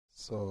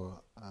So,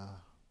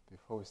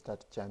 before we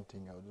start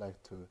chanting, I would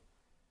like to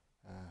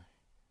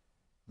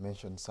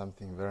mention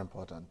something very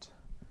important.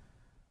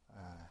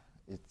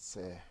 It's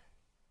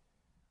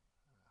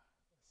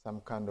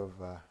some kind of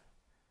a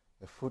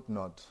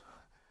footnote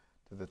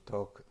to the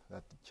talk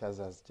that Chaz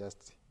has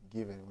just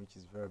given, which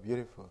is very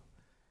beautiful,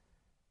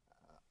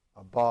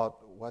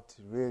 about what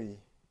really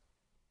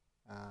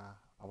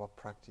our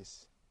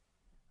practice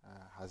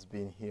has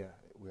been here.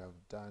 We have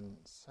done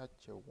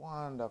such a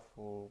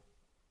wonderful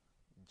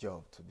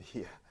job to be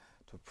here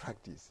to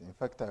practice. In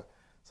fact,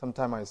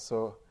 sometime I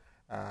saw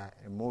a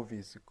movie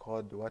it's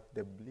called What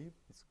They Believe.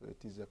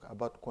 It is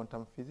about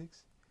quantum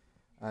physics.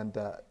 And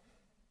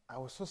I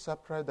was so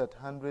surprised that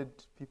 100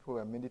 people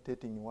were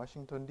meditating in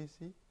Washington,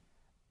 D.C.,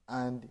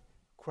 and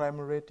crime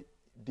rate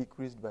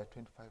decreased by 25%.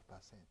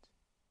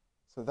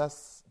 So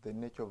that's the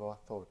nature of our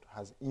thought,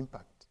 has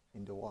impact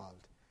in the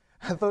world.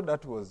 I thought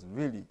that was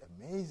really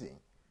amazing.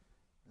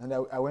 And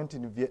I went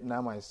in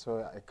Vietnam, I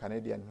saw a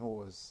Canadian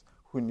who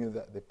knew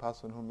that the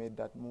person who made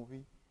that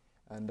movie,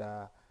 and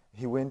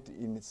he went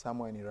in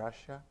somewhere in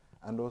Russia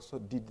and also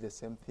did the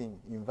same thing.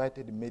 He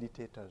invited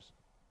meditators,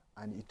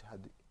 and it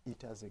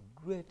has a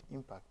great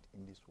impact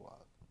in this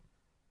world.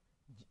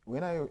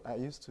 When I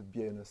used to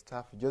be on the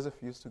staff, Joseph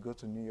used to go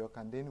to New York,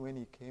 and then when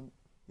he came,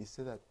 he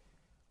said that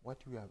what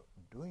we are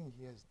doing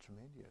here is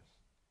tremendous.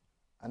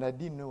 And I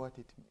didn't know what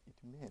it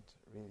meant,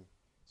 really.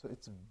 So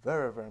it's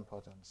very, very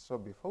important. So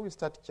before we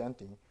start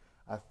chanting,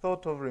 I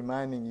thought of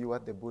reminding you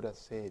what the Buddha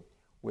said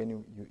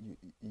when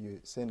you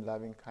send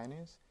loving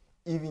kindness,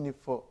 even if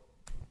for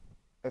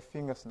a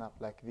finger snap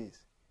like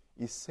this.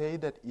 He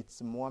said that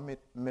it's more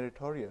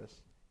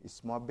meritorious,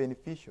 it's more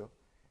beneficial.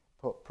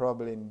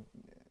 Probably in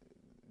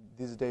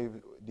these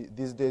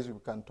days we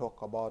can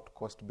talk about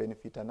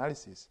cost-benefit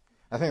analysis.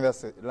 I think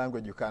that's a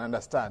language you can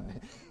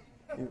understand.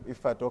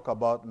 If I talk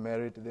about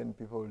merit, then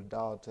people will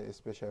doubt,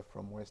 especially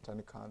from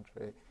Western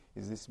country,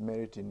 is this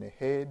merit in the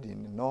head,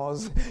 in the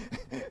nose?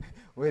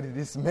 Where did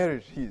this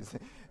merit is?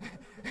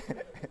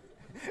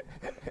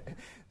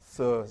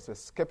 So it's a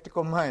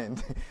skeptical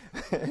mind.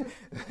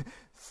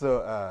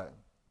 So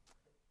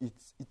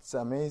it's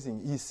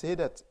amazing. He said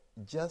that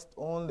just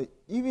only,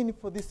 even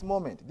for this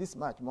moment, this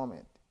much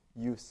moment,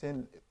 you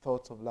send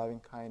thoughts of loving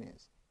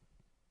kindness,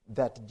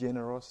 that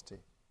generosity.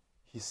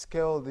 He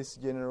scaled this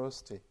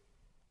generosity,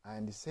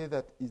 and he said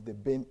that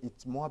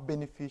it's more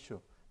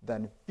beneficial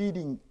than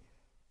feeding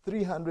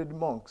 300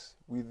 monks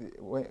with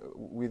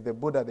the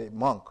Buddha, the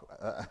monk.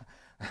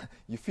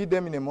 You feed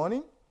them in the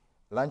morning,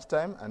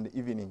 lunchtime, and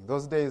evening.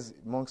 Those days,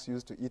 monks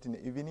used to eat in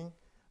the evening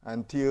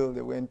until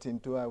they went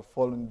into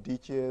fallen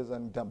ditches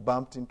and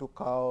bumped into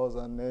cows,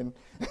 and then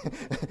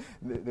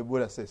the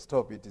Buddha said,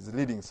 stop, it is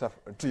leading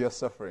to your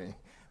suffering.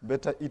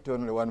 Better eat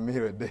only one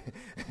meal a day.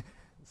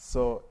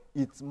 So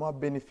it's more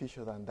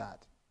beneficial than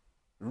that.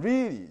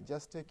 Really,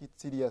 just take it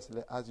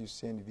seriously as you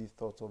send these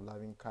thoughts of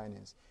loving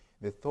kindness.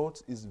 The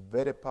thought is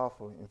very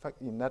powerful. In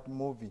fact, in that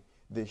movie,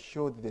 they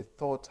showed the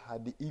thought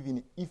had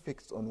even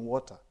effects on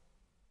water.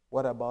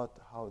 What about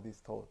how these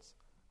thoughts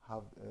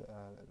have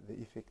the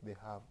effect they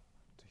have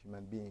to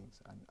human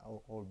beings and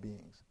all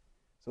beings?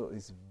 So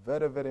it's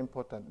very, very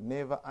important.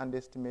 Never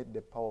underestimate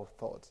the power of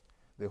thoughts.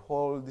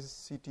 These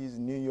cities,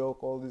 New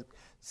York, all these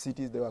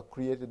cities, they were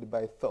created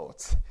by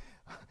thoughts.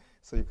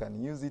 So you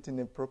can use it in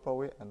a proper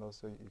way, and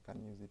also you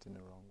can use it in a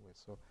wrong way.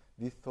 So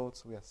these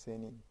thoughts we are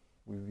sending,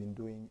 we've been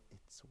doing,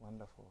 it's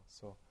wonderful.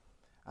 So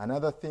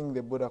another thing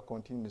the Buddha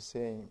continued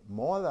saying,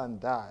 more than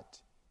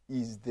that,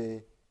 is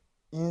the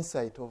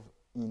insight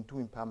into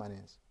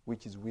impermanence,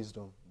 which is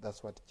wisdom.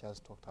 That's what Charles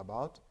talked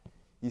about.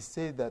 He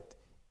said that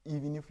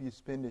even if you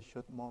spend a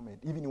short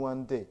moment, even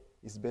one day,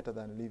 is better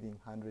than living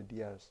 100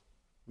 years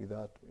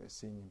without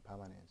seeing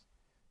impermanence.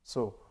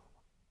 So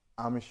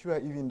I'm sure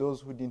even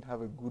those who didn't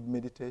have a good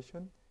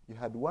meditation, you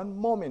had one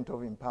moment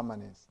of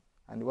impermanence.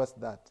 And what's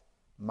that?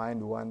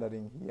 Mind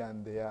wandering here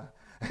and there.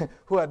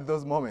 Who had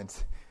those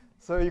moments?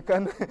 So you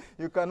can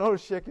all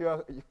shake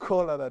your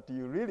collar that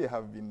you really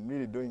have been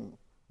really doing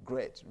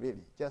great,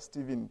 really.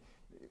 You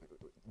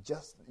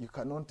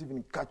cannot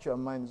even catch your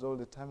minds all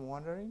the time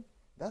wandering.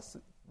 That's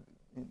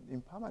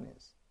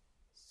impermanence.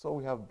 So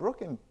we have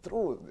broken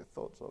through the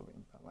thoughts of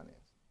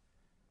impermanence.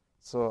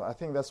 So I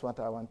think that's what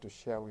I want to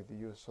share with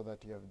you, so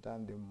that you have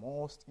done the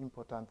most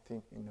important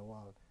thing in the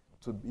world,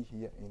 to be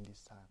here in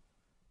this time.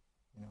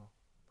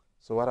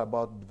 So what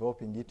about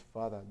developing it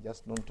further?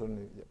 Just not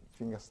only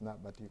finger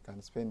snap, but you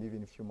can spend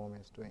even a few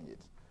moments doing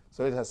it.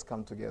 So let us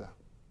come together.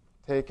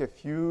 Take a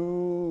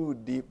few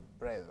deep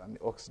breaths and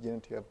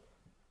oxygen to your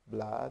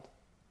blood.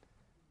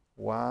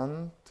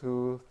 1,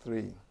 2,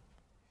 3.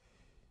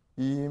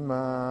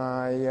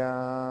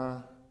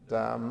 Imaya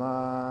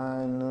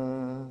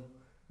Dhammanu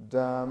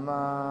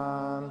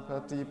Dhamman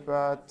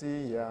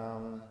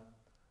Patipatiyam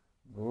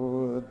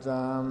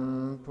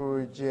Buddham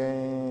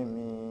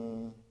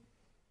Pujemi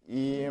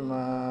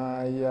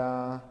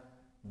Imaya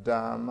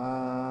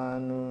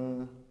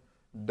Dhammanu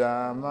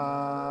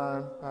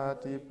Dhamman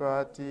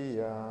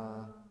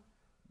Patipatiyam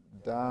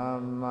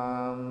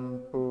Dhammam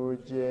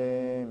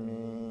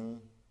Pujemi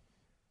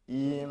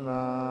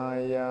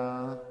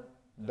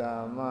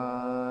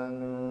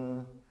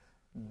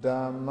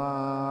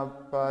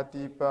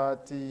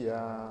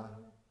Satipattiya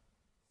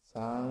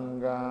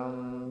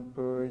Sangam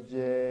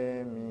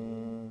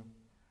Pujemi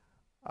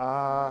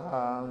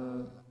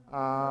Aham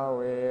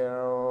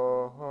Averohomi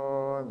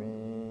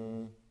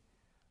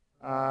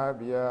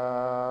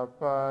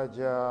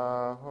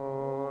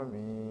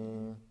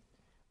Abhyapajahomi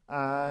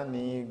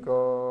Anigohomi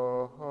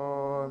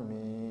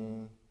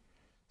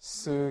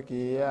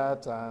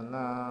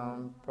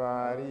Sukhiyatanam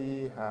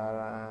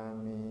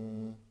Pariharami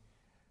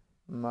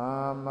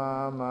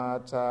Mama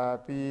Mata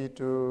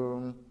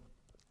Pitu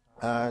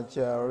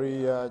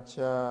Acharya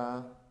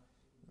Cha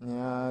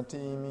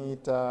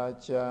Nyatimita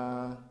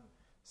Cha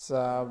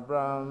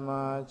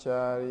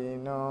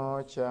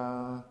Sabrahmacharino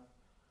Cha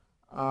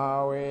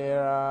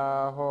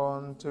Awera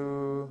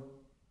Hontu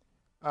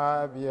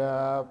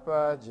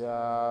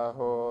Abhyapaja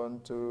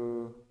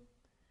Hontu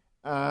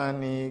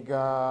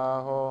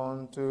Aniga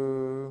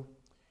Hontu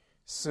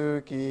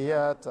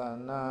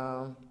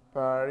Sukhiyatanam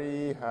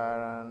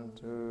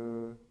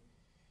Pariharantu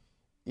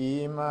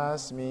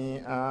Imasmi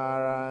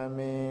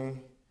Arame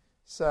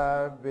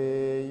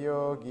Sabbe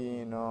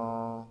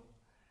Yogino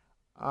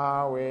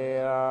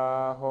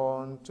Awera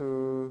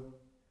Hontu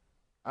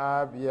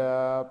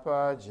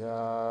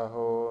Abhyapaja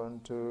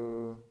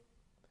Hontu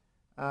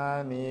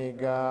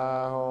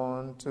Aniga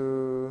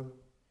Hontu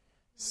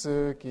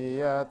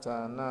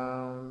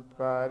Sukhiyatanam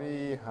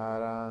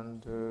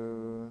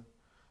Pariharantu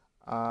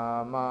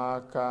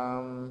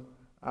Amakam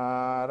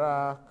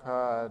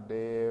Araka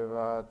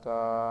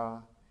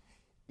Devata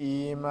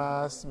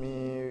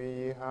Imasmi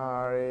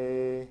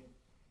Vihare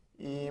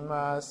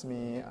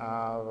Imasmi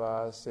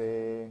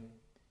Avase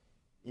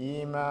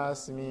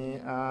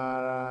Imasmi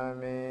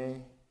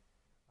Arame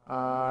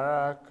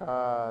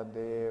Araka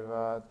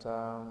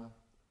Devatam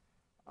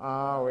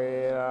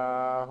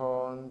Awera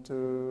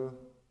Hontu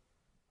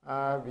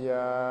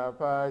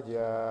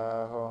Abhyapaja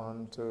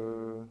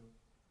Hontu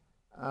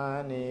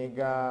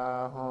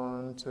Aniga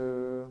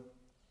Hontu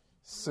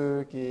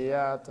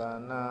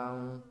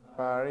Sukhiyatanam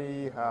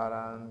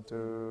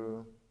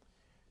Pariharantu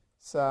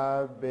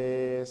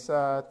Sabbe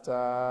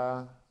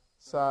Sata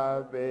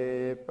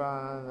Sabbe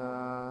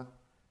Pana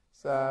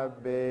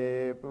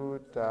Sabbe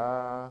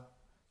Bhuta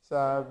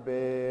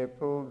Sabbe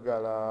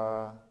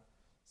Pugala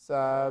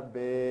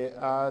Sabbe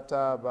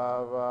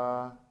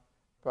Atabhava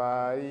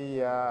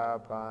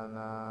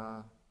Pariyapana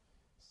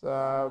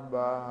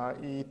Sabba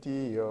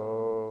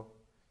Itiyo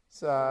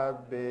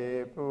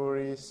Sabbe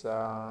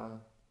Purisa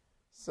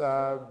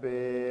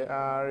Sabbe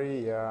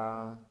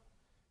Ariya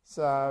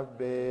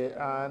Sabbe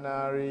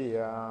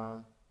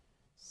Anariya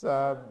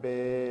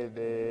Sabbe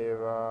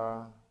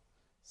Deva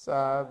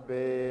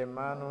Sabbe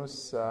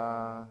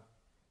Manusa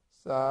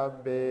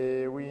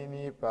Sabbe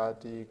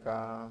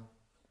Vinipatika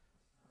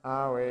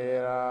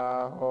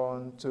Awera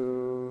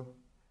Hontu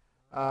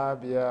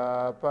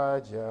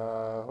Abhyapaja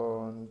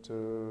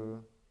Hontu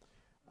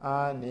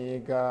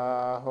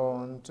Aniga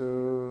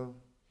Hontu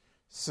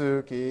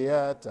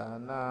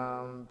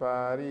Sukhiyatanam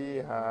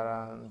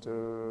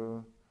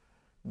Pariharantu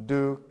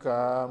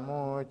Dukkha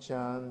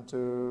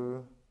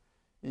Muchantu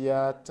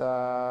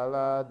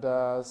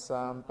Yatalada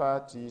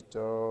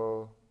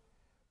Sampatito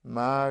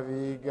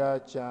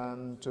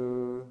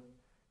Mavigachantu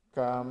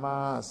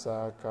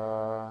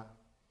Kamasaka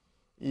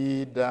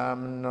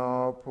Idam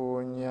no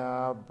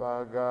punya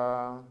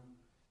bhaga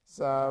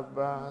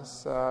Sabba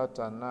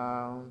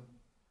satanam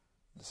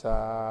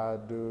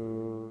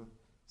Sadhu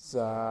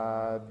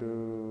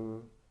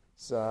Sadhu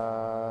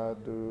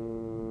Sadhu